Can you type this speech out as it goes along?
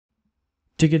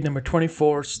Ticket number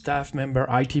 24, staff member,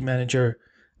 IT manager.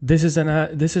 This is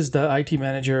the IT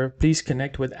manager. Please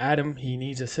connect with Adam. He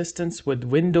needs assistance with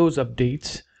Windows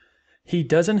updates. He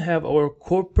doesn't have our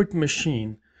corporate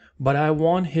machine, but I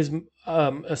want his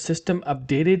a system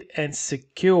updated and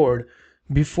secured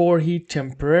before he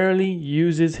temporarily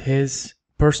uses his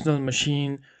personal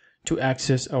machine to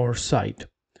access our site.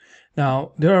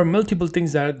 Now, there are multiple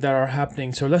things that are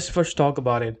happening, so let's first talk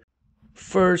about it.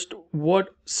 First, what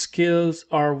skills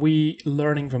are we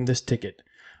learning from this ticket?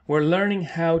 We're learning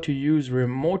how to use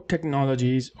remote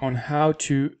technologies on how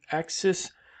to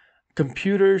access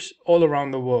computers all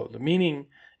around the world. Meaning,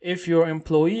 if your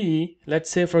employee, let's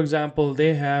say for example,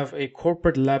 they have a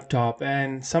corporate laptop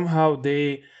and somehow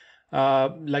they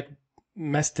like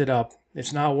messed it up,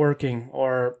 it's not working,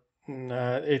 or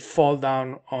it fall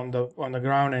down on the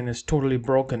ground and it's totally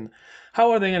broken.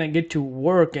 How are they going to get to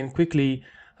work and quickly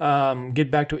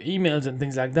get back to emails and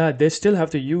things like that? They still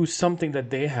have to use something that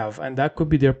they have, and that could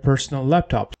be their personal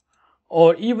laptop.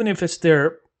 Or even if it's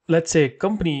their, let's say,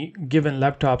 company given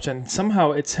laptops and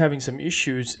somehow it's having some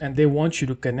issues and they want you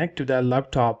to connect to that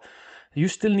laptop, you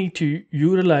still need to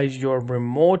utilize your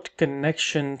remote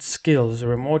connection skills,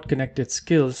 remote connected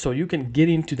skills, so you can get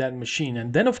into that machine.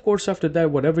 And then of course after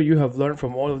that, whatever you have learned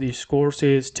from all of these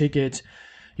courses, tickets,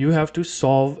 you have to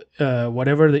solve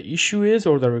whatever the issue is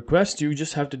or the request. You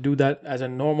just have to do that as a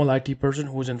normal IT person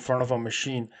who's in front of a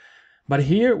machine. But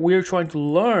here we're trying to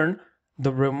learn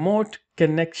the remote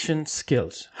connection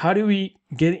skills. How do we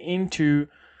get into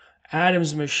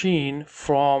Adam's machine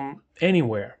from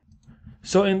anywhere?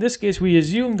 So in this case, we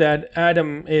assume that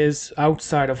Adam is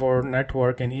outside of our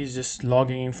network and he's just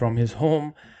logging in from his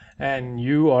home, and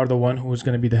you are the one who's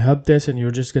going to be the help desk, and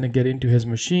you're just going to get into his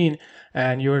machine,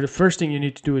 and the first thing you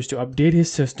need to do is to update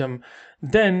his system.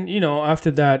 Then,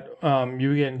 after that,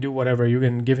 you can do whatever. You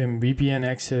can give him VPN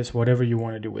access, whatever you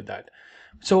want to do with that.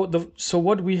 So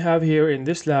what we have here in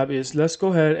this lab is, let's go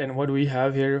ahead and what we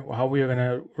have here, how we are going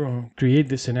to create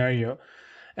this scenario.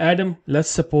 Adam, let's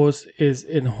suppose, is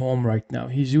in home right now.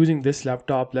 He's using this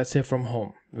laptop, let's say from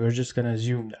home. We're just going to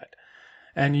assume that.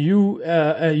 And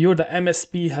you're the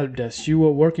MSP help desk. You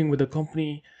are working with a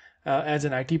company as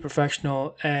an IT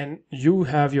professional, and you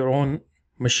have your own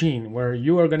machine where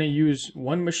you are going to use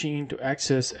one machine to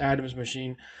access Adam's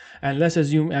machine. And let's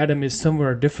assume Adam is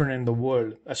somewhere different in the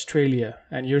world, Australia,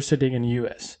 and you're sitting in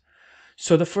US.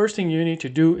 So the first thing you need to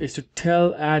do is to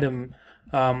tell Adam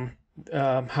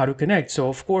how to connect. So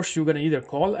of course you're going to either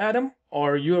call Adam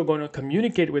or you're going to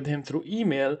communicate with him through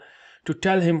email to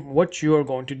tell him what you are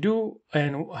going to do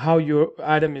and how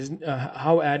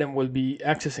how Adam will be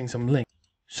accessing some link.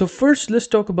 So first, let's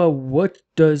talk about what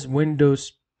does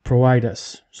Windows provide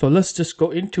us. So let's just go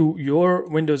into your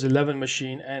Windows 11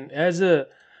 machine, and as a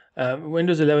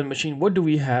Windows 11 machine, what do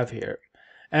we have here?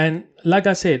 And like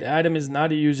I said, Adam is not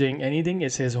using anything.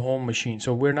 It's his home machine.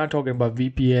 So we're not talking about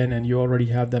VPN and you already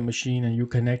have that machine and you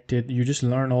connected. You just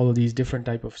learn all of these different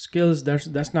type of skills.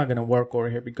 That's not going to work over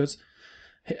here because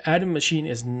Adam machine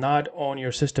is not on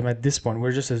your system at this point.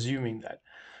 We're just assuming that.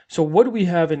 So what we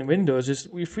have in Windows is,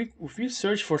 if we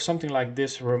search for something like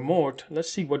this remote,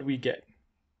 let's see what we get.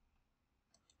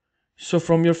 So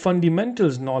from your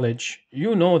fundamentals knowledge,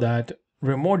 you know that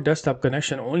remote desktop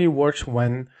connection only works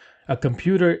when a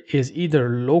computer is either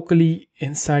locally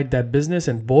inside that business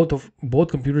and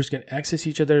both computers can access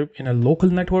each other in a local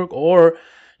network, or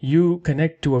you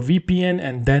connect to a VPN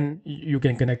and then you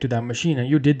can connect to that machine. And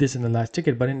you did this in the last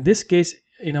ticket. But in this case,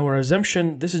 in our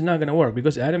assumption, this is not going to work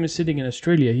because Adam is sitting in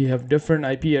Australia. You have different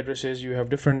IP addresses, you have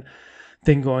different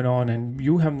thing going on, and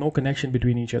you have no connection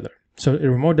between each other. So a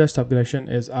remote desktop connection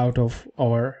is out of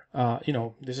our,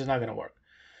 this is not going to work.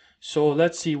 So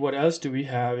let's see, what else do we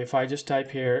have? If I just type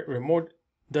here, remote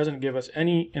doesn't give us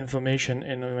any information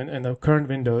in the current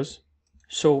Windows.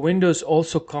 So Windows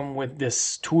also come with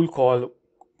this tool called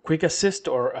Quick Assist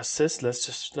or Assist. Let's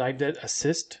just type that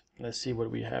Assist. Let's see what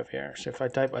we have here. So if I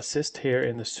type Assist here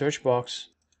in the search box,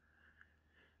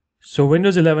 so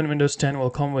Windows 11, Windows 10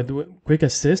 will come with Quick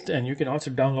Assist, and you can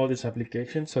also download this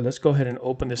application. So let's go ahead and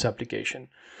open this application.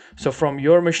 So from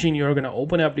your machine, you're going to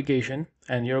open application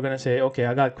and you're going to say, okay,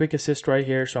 I got Quick Assist right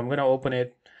here. So I'm going to open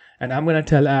it and I'm going to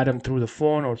tell Adam through the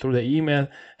phone or through the email,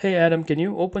 hey Adam, can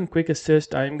you open Quick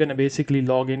Assist? I'm going to basically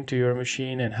log into your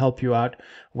machine and help you out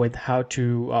with how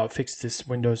to fix this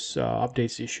Windows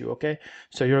updates issue. Okay,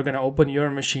 so you're going to open your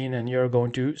machine and you're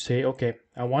going to say, okay,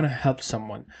 I want to help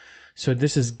someone. So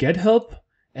this is get help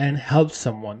and help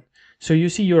someone. So you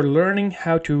see, you're learning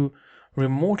how to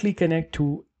remotely connect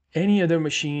to any other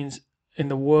machines in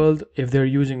the world if they're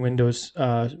using Windows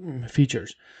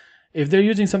features. If they're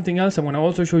using something else, I'm going to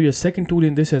also show you a second tool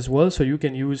in this as well, so you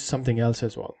can use something else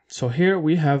as well. So here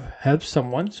we have help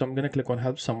someone. So I'm going to click on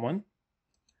help someone.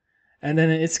 And then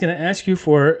it's going to ask you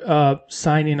for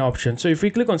sign in option. So if we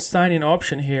click on sign in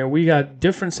option here, we got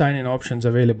different sign in options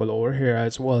available over here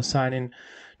as well. Sign in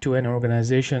to an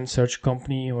organization, search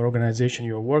company or organization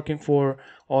you're working for,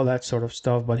 all that sort of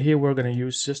stuff. But here we're going to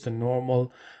use just a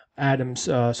normal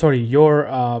your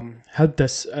help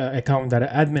desk account,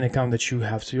 that admin account that you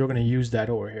have. So you're going to use that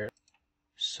over here.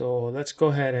 So let's go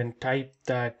ahead and type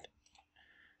that,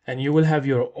 and you will have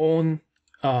your own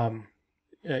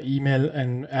email,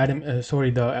 and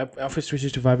the Office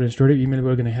 365 administrative email.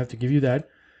 We're going to have to give you that,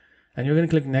 and you're going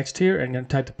to click next here and then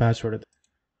type the password.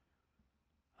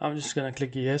 I'm just going to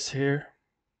click yes here.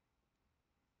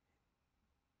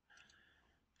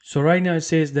 So right now it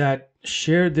says that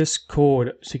share this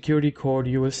code, security code.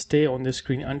 You will stay on the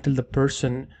screen until the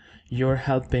person you're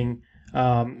helping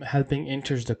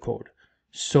enters the code.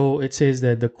 So it says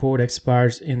that the code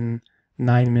expires in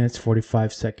 9 minutes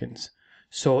 45 seconds.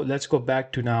 So let's go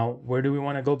back to now. Where do we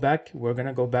want to go back? We're going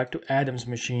to go back to Adam's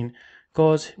machine,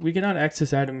 because we cannot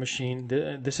access Adam's machine.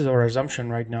 This is our assumption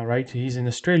right now, right? He's in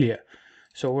Australia.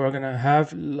 So we're going to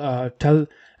have tell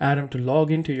Adam to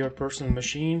log into your personal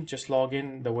machine. Just log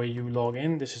in the way you log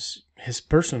in. This is his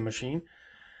personal machine.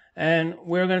 And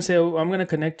we're going to say, I'm going to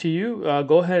connect to you.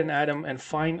 Go ahead and Adam and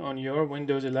find on your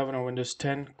Windows 11 or Windows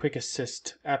 10 Quick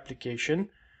Assist application.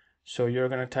 So you're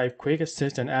going to type Quick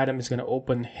Assist, and Adam is going to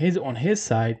open on his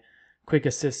side Quick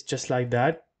Assist just like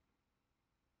that.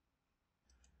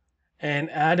 And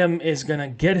Adam is going to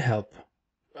get help.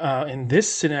 In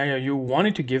this scenario, you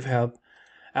wanted to give help.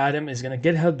 Adam is going to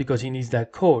get help because he needs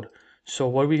that code. So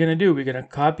what we're going to do, we're going to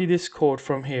copy this code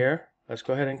from here. Let's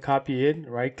go ahead and copy it.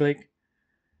 Right click.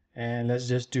 And let's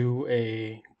just do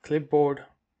a clipboard.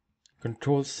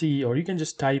 Control C, or you can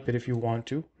just type it if you want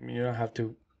to. I mean, you don't have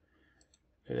to.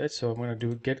 So I'm going to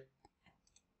do get.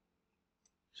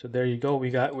 So there you go.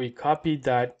 We copied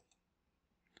that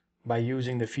by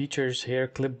using the features here,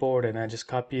 clipboard, and I just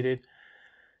copied it.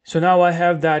 So now I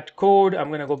have that code. I'm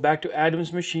going to go back to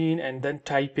Adam's machine and then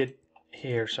type it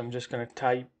here. So I'm just going to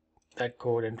type that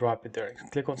code and drop it there.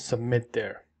 Click on submit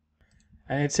there.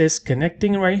 And it says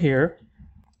connecting right here.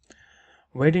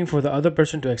 Waiting for the other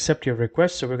person to accept your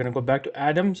request. So we're going to go back to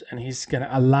Adam's, and he's going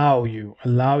to allow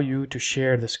you to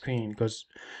share the screen, because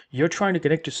you're trying to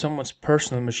connect to someone's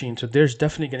personal machine. So there's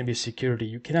definitely going to be security.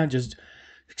 You cannot just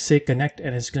say connect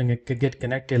and it's going to get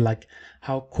connected like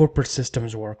how corporate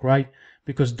systems work, right?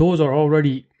 Because those are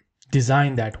already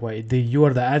designed that way. You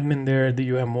are the admin there,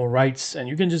 you have more rights, and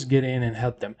you can just get in and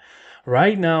help them.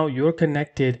 Right now you're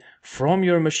connected from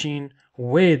your machine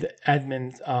with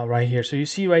admin right here. So you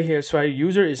see right here, so our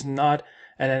user is not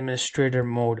an administrator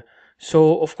mode.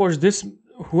 So of course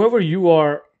whoever you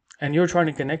are and you're trying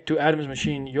to connect to Adam's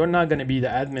machine, you're not going to be the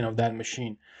admin of that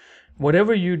machine.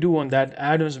 Whatever you do on that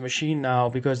Adam's machine now,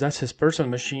 because that's his personal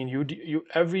machine, you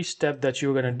every step that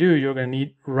you're going to do, you're going to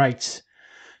need rights.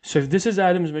 So if this is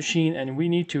Adam's machine and we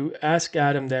need to ask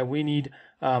Adam that we need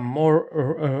more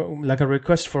like a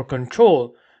request for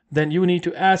control, then you need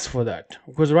to ask for that,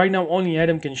 because right now only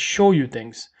Adam can show you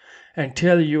things and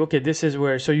tell you, okay, this is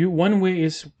where. So one way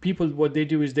is people, what they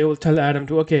do is they will tell Adam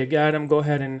to, okay, Adam, go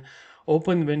ahead and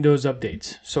open Windows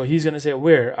updates. So he's going to say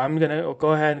where. I'm going to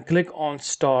go ahead and click on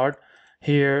start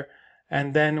here,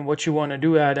 and then what you want to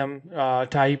do, Adam,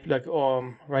 type like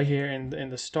right here in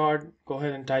the start, go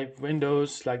ahead and type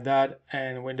Windows like that,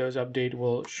 and Windows update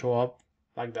will show up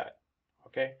like that.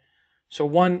 Okay, so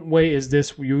one way is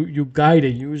this: you guide a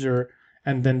user,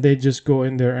 and then they just go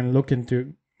in there and look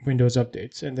into Windows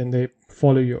updates, and then they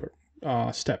follow your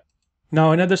step.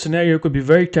 Now another scenario could be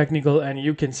very technical, and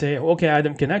you can say, okay,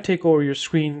 Adam, can I take over your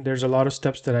screen? There's a lot of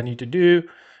steps that I need to do,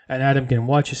 and Adam can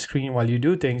watch your screen while you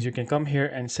do things. You can come here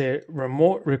and say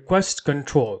remote request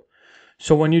control.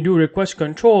 So when you do request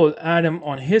control, Adam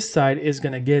on his side is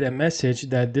going to get a message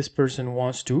that this person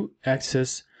wants to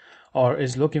access or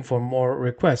is looking for more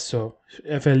requests. So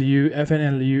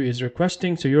FNLU is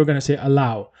requesting, so you're going to say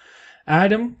allow.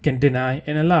 Adam can deny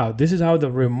and allow. This is how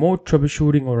the remote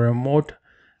troubleshooting or remote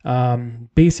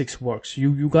basics works.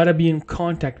 You got to be in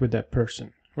contact with that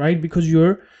person, right? Because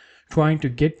you're trying to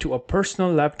get to a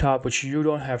personal laptop which you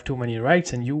don't have too many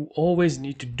rights, and you always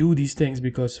need to do these things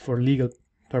because for legal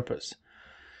purpose.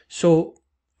 So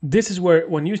this is where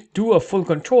when you do a full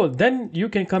control, then you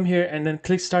can come here and then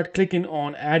start clicking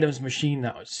on Adam's machine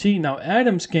now. See, now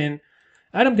Adam can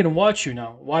watch you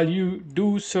now while you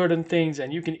do certain things,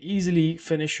 and you can easily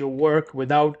finish your work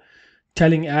without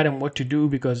telling Adam what to do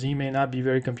because he may not be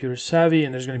very computer savvy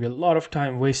and there's going to be a lot of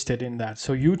time wasted in that.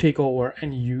 So you take over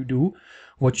and you do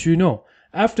what you know.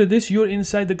 After this, you're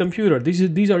inside the computer.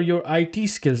 These are your IT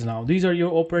skills now. These are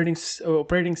your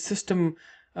operating system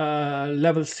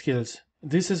level skills.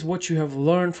 This is what you have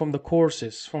learned from the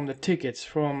courses, from the tickets,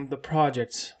 from the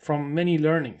projects, from many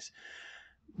learnings.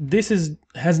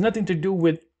 Has nothing to do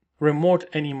with remote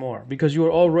anymore because you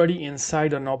are already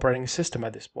inside an operating system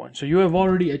at this point. So you have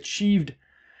already achieved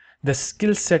the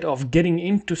skill set of getting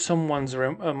into someone's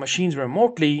machines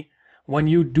remotely when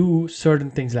you do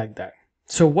certain things like that.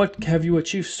 So what have you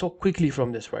achieved so quickly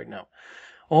from this right now?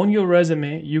 On your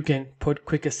resume, you can put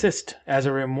Quick Assist as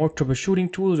a remote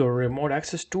troubleshooting tool or a remote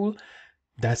access tool.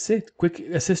 That's it. Quick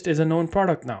Assist is a known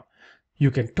product now.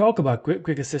 You can talk about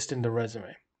Quick Assist in the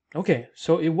resume. Okay,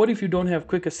 so what if you don't have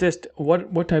Quick Assist?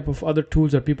 What type of other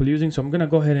tools are people using? So I'm gonna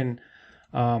go ahead and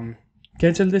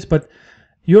cancel this, but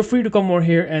you're free to come over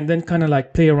here and then kind of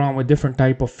like play around with different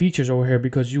type of features over here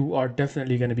because you are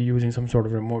definitely going to be using some sort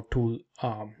of remote tool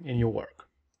in your work.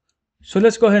 So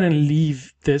let's go ahead and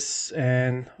leave this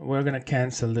and we're going to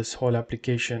cancel this whole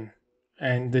application,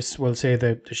 and this will say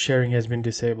that the sharing has been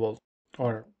disabled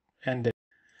or ended.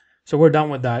 So we're done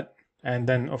with that, and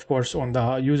then of course on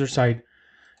the user side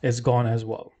it's gone as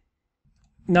well.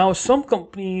 Now some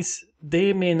companies,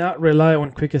 they may not rely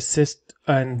on Quick Assist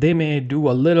and they may do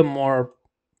a little more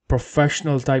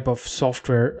professional type of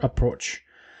software approach.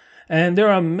 And there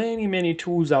are many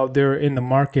tools out there in the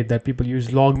market that people use.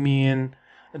 LogMeIn,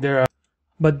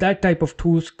 but that type of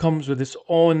tools comes with its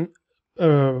own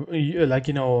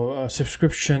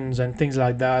subscriptions and things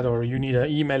like that, or you need an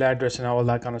email address and all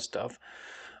that kind of stuff.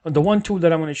 The one tool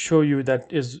that I'm going to show you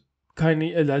that is kind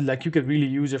of like you could really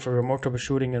use it for remote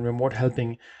troubleshooting and remote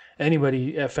helping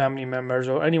anybody, family members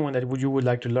or anyone that you would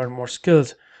like to learn more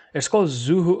skills. It's called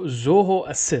Zoho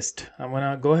Assist. I'm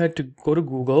gonna go ahead to go to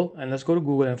Google, and let's go to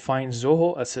Google and find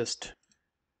Zoho Assist.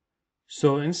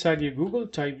 So inside your Google,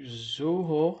 type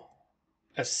Zoho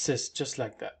Assist just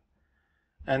like that,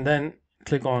 and then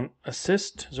click on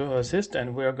Zoho Assist,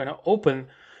 and we're gonna open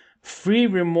free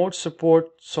remote support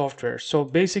software. So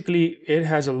basically it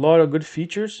has a lot of good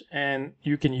features and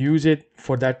you can use it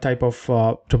for that type of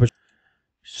troubleshooting.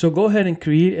 So go ahead and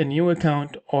create a new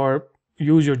account or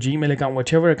use your Gmail account,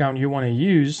 whichever account you want to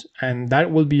use, and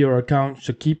that will be your account.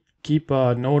 So keep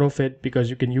a note of it because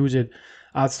you can use it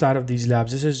outside of these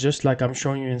labs. This is just like I'm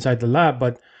showing you inside the lab,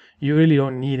 but you really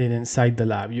don't need it inside the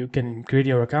lab. You can create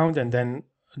your account and then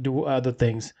do other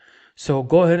things. So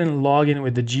go ahead and log in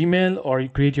with the Gmail, or you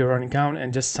create your own account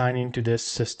and just sign into this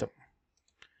system.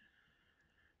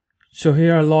 So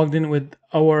here I logged in with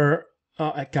our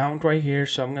account right here.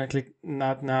 So I'm going to click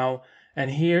not now. And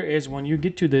here is when you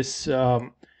get to this,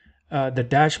 the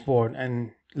dashboard.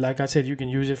 And like I said, you can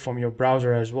use it from your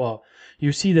browser as well.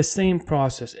 You see the same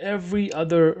process. Every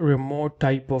other remote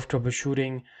type of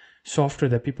troubleshooting software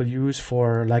that people use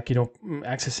for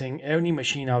accessing any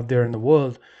machine out there in the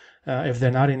world, if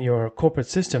they're not in your corporate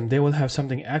system, they will have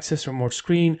something access remote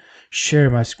screen, share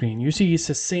my screen. You see, it's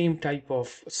the same type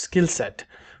of skill set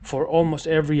for almost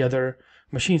every other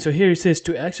machine. So here it says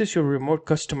to access your remote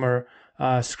customer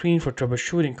screen for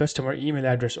troubleshooting customer email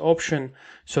address option.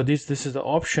 So this is the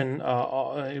option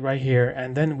right here,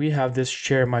 and then we have this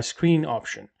share my screen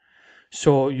option.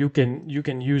 So you can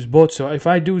use both. So if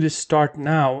I do this start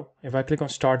now, if I click on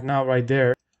start now right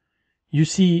there, you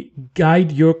see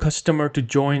guide your customer to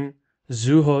join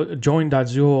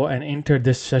join.zoho and enter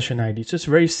this session ID. So it's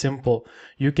very simple.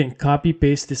 You can copy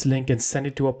paste this link and send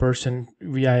it to a person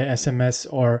via SMS,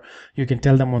 or you can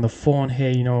tell them on the phone,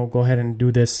 hey, go ahead and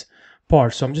do this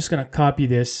part. So I'm just going to copy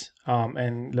this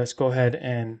and let's go ahead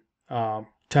and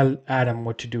tell Adam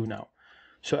what to do now.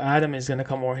 So Adam is going to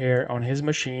come over here on his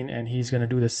machine and he's going to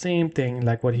do the same thing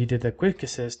like what he did at Quick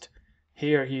Assist.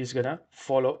 Here he's going to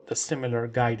follow the similar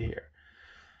guide here.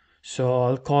 So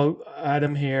I'll call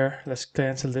Adam here. Let's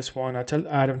cancel this one. I'll tell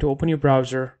Adam to open your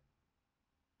browser.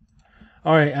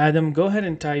 All right, Adam, go ahead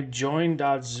and type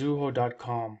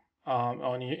join.zoho.com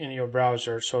in your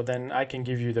browser. So then I can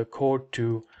give you the code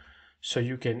so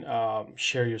you can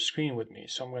share your screen with me.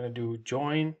 So I'm going to do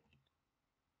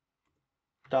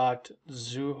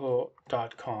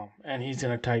join.zoho.com, and he's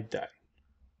going to type that.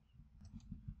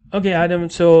 Okay, Adam,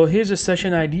 so here's a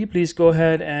session ID. Please go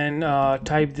ahead and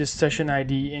type this session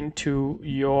ID into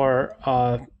your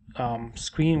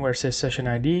screen where it says session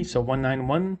ID. So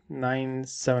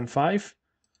 191975.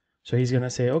 So he's going to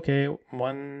say, okay,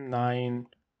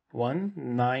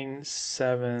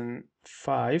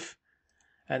 191975.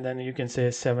 And then you can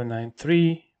say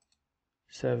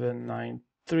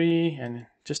 793, and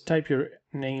just type your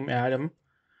name, Adam.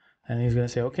 And he's going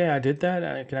to say, okay, I did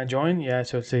that. Can I join? Yeah.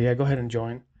 So say, yeah, go ahead and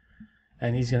join.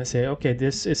 And he's going to say, okay,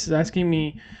 this is asking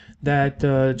me that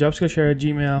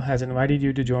JobSkillShare@gmail has invited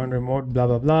you to join remote, blah,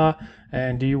 blah, blah.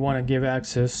 And do you want to give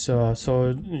access?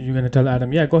 So you're going to tell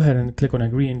Adam, yeah, go ahead and click on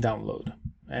agree and download.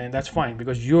 And that's fine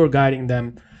because you're guiding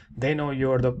them. They know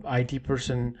you're the IT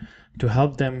person to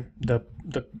help them.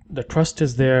 The trust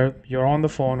is there. You're on the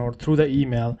phone or through the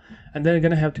email, and then you're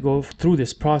going to have to go through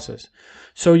this process.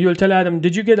 So you'll tell Adam,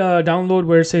 did you get a download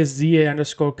where it says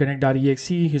ZA_connect.exe?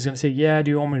 He's going to say, yeah. Do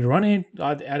you want me to run it?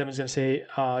 Adam is going to say,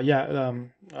 yeah.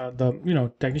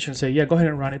 The technician say, yeah, go ahead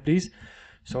and run it, please.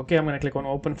 So, okay, I'm going to click on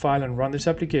open file and run this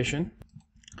application.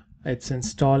 It's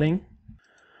installing.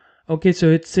 Okay, so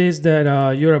it says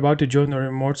that you're about to join the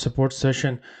remote support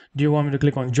session. Do you want me to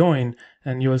click on join?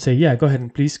 And you will say, yeah, go ahead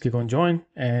and please click on join.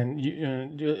 And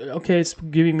okay, it's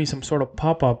giving me some sort of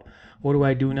pop-up. What do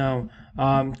I do now?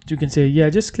 You can say, yeah,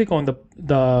 just click on the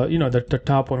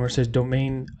top one where it says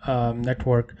domain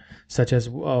network, such as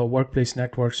workplace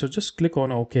network. So just click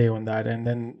on OK on that, and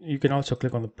then you can also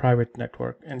click on the private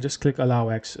network and just click allow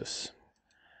access.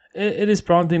 It is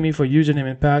prompting me for username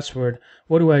and password.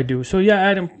 What do I do? So yeah,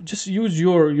 Adam, just use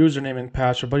your username and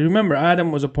password. But remember, Adam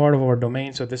was a part of our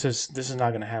domain, so this is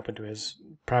not going to happen to his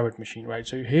private machine, right?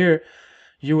 So here,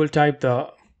 you will type the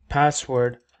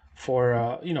password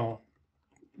for the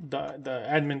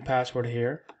admin password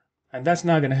here, and that's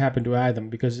not going to happen to Adam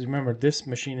because remember, this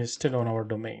machine is still on our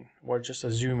domain. We're just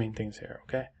assuming things here,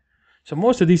 okay? So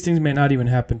most of these things may not even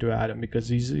happen to Adam because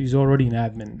he's already an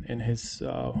admin in his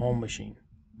home machine.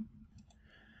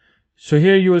 So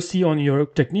here you will see on your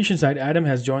technician side, Adam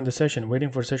has joined the session, waiting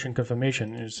for session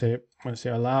confirmation. I'm going to say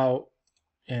allow,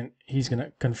 and he's going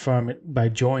to confirm it by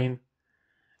join.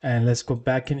 And let's go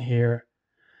back in here.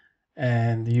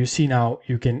 And you see now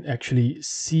you can actually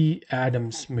see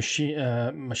Adam's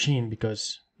machine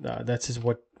because that's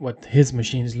what his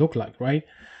machines look like, right?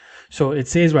 So it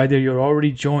says right there, you're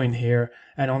already joined here.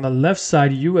 And on the left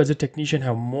side, you as a technician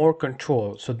have more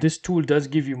control. So this tool does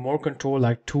give you more control,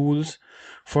 like tools.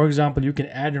 For example, you can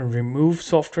add and remove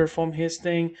software from his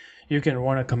thing. You can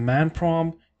run a command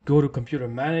prompt, go to computer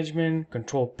management,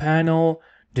 control panel,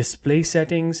 display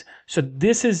settings. So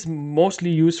this is mostly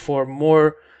used for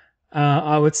more,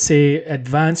 I would say,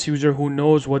 advanced user who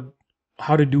knows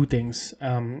how to do things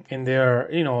in their,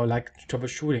 like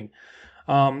troubleshooting.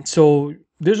 So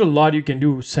there's a lot you can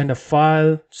do. Send a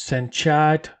file, send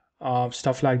chat,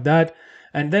 stuff like that.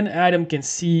 And then Adam can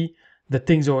see the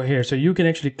things over here. So you can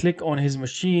actually click on his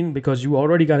machine because you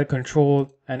already got a control,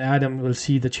 and Adam will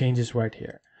see the changes right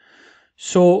here.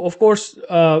 So of course,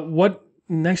 what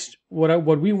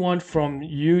we want from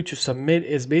you to submit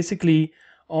is basically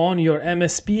on your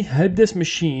MSP help this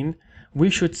machine. We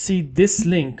should see this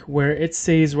link where it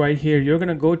says right here, you're going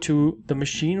to go to the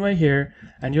machine right here,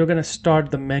 and you're going to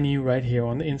start the menu right here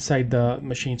on the inside the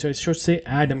machine. So it should say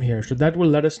Adam here. So that will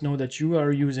let us know that you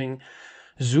are using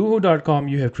Zoho.com.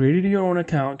 You have created your own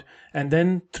account, and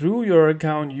then through your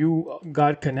account, you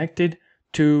got connected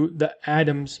to the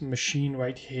Adam's machine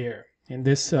right here in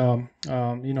this,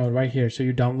 right here. So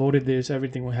you downloaded this,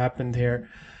 everything will happen there.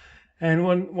 And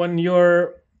when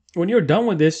you're done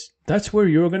with this, that's where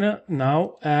you're gonna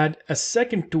now add a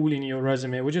second tool in your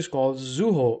resume, which is called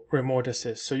Zoho Remote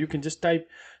Assist. So you can just type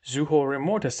Zoho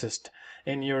Remote Assist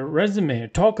in your resume,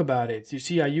 talk about it. You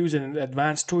see, I use an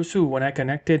advanced tool too. When I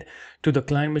connected to the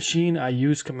client machine, I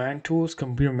use command tools,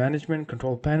 computer management,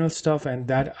 control panel stuff, and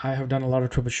that I have done a lot of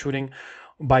troubleshooting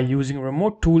by using a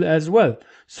remote tool as well.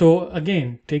 So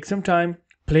again, take some time,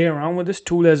 play around with this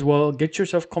tool as well, get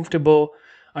yourself comfortable.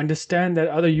 Understand that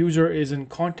other user is in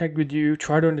contact with you.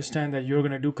 Try to understand that you're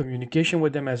going to do communication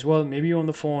with them as well, maybe on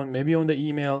the phone, maybe on the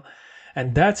email.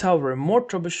 And that's how remote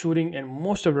troubleshooting and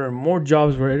most of the remote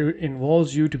jobs where it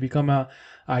involves you to become a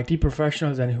IT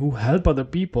professionals and who help other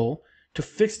people to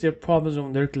fix their problems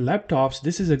on their laptops.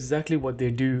 This is exactly what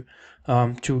they do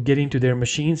to get into their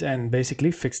machines and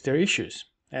basically fix their issues.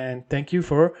 And thank you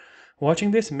for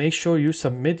watching this. Make sure you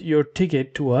submit your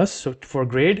ticket to us. So for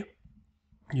grade,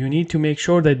 you need to make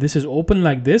sure that this is open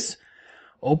like this.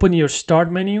 Open your start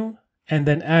menu, and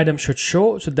then Adam should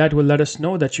show. So that will let us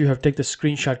know that you have taken the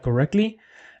screenshot correctly.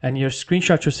 And your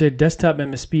screenshot should say desktop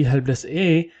MSP helpdesk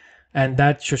A, and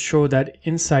that should show that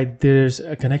inside there's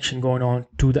a connection going on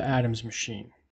to the Adam's machine.